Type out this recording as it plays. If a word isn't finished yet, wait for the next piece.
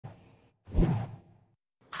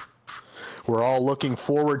We're all looking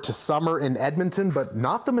forward to summer in Edmonton, but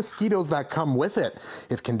not the mosquitoes that come with it.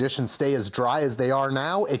 If conditions stay as dry as they are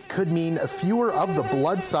now, it could mean fewer of the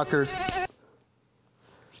bloodsuckers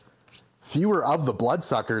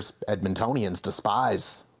Edmontonians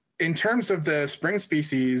despise. In terms of the spring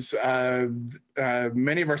species,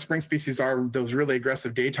 many of our spring species are those really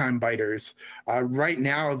aggressive daytime biters. Right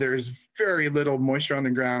now, there's very little moisture on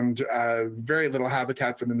the ground, very little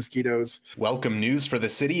habitat for the mosquitoes. Welcome news for the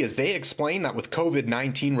city as they explain that with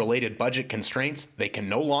COVID-19 related budget constraints, they can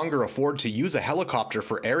no longer afford to use a helicopter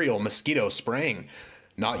for aerial mosquito spraying.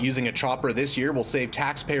 Not using a chopper this year will save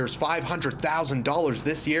taxpayers $500,000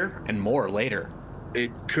 this year and more later.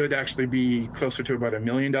 It could actually be closer to about $1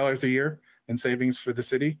 million a year in savings for the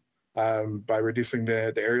city by reducing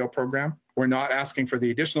the aerial program. We're not asking for the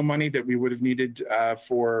additional money that we would have needed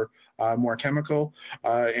for more chemical.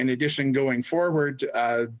 In addition, going forward,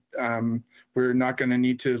 we're not going to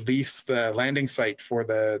need to lease the landing site for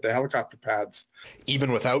the helicopter pads.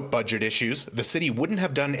 Even without budget issues, the city wouldn't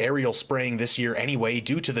have done aerial spraying this year anyway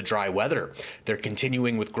due to the dry weather. They're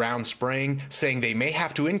continuing with ground spraying, saying they may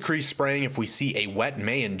have to increase spraying if we see a wet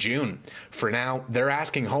May and June. For now, they're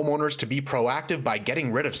asking homeowners to be proactive by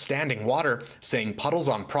getting rid of standing water, saying puddles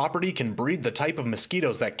on property can breed the type of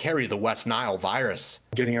mosquitoes that carry the West Nile virus.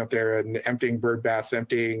 Getting out there and emptying bird baths,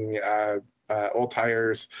 emptying old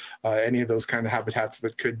tires, any of those kind of habitats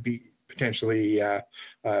that could be potentially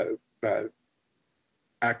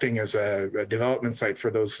acting as a development site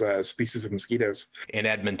for those species of mosquitoes. In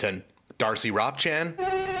Edmonton, Darcy Ropchan,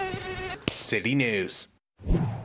 City News.